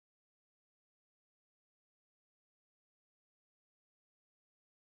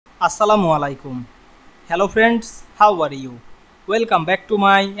Assalamu Walaikum. Hello friends, how are you? Welcome back to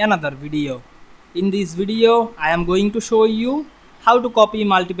my another video. In this video, I am going to show you how to copy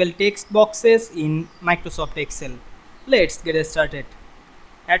multiple text boxes in Microsoft Excel. Let's get started.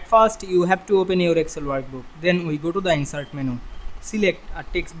 At first, you have to open your Excel workbook. Then we go to the insert menu. Select a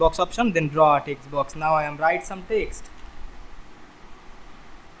text box option, then draw a text box. Now I am write some text.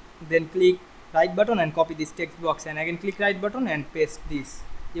 Then click right button and copy this text box, and again click right button and paste this.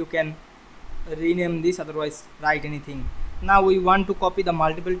 You can rename this, otherwise write anything. Now we want to copy the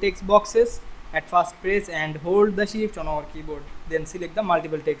multiple text boxes. At first press and hold the shift on our keyboard, then select the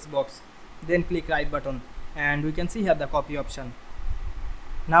multiple text box, then click right button, and we can see here the copy option.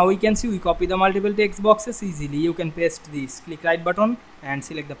 Now we can see we copy the multiple text boxes easily. You can paste this, click right button and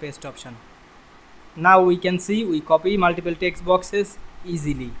select the paste option. Now we can see we copy multiple text boxes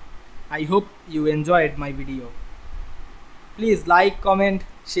easily. I hope you enjoyed my video. Please like, comment,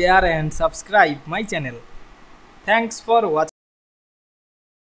 share and subscribe my channel. Thanks for watching.